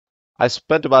I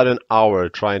spent about an hour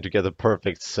trying to get the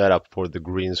perfect setup for the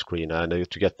green screen and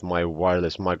to get my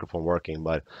wireless microphone working,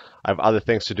 but I have other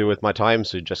things to do with my time,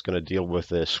 so just gonna deal with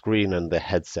the screen and the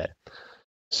headset.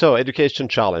 So, education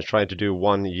challenge, trying to do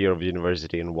 1 year of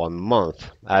university in 1 month,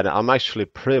 and I'm actually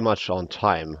pretty much on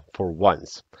time for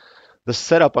once. The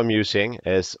setup I'm using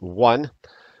is one,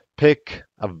 pick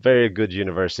a very good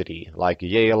university like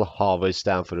Yale, Harvard,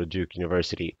 Stanford, or Duke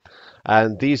University.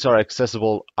 And these are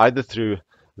accessible either through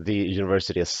the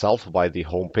university itself by the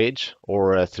homepage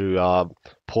or through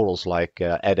portals like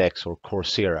edX or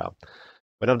Coursera.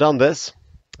 When I've done this,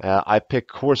 I pick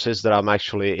courses that I'm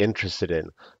actually interested in,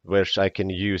 which I can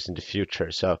use in the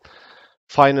future. So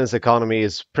finance economy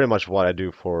is pretty much what I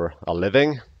do for a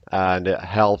living, and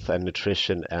health and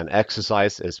nutrition and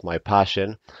exercise is my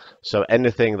passion. So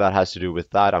anything that has to do with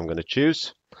that, I'm going to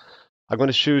choose. I'm going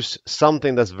to choose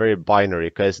something that's very binary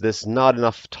because there's not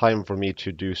enough time for me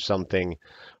to do something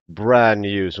brand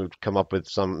new, so come up with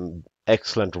some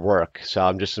excellent work. So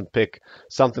I'm just going to pick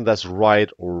something that's right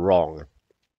or wrong.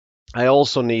 I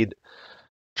also need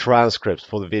transcripts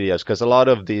for the videos because a lot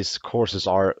of these courses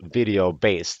are video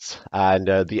based,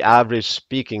 and the average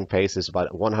speaking pace is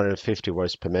about 150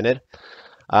 words per minute,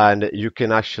 and you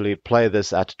can actually play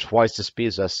this at twice the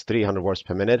speed, so that's 300 words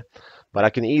per minute, but I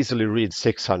can easily read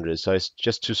 600, so it's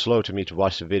just too slow to me to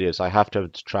watch the videos. I have to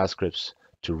have the transcripts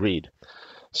to read.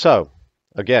 So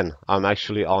again, I'm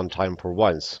actually on time for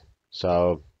once,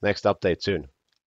 so next update soon.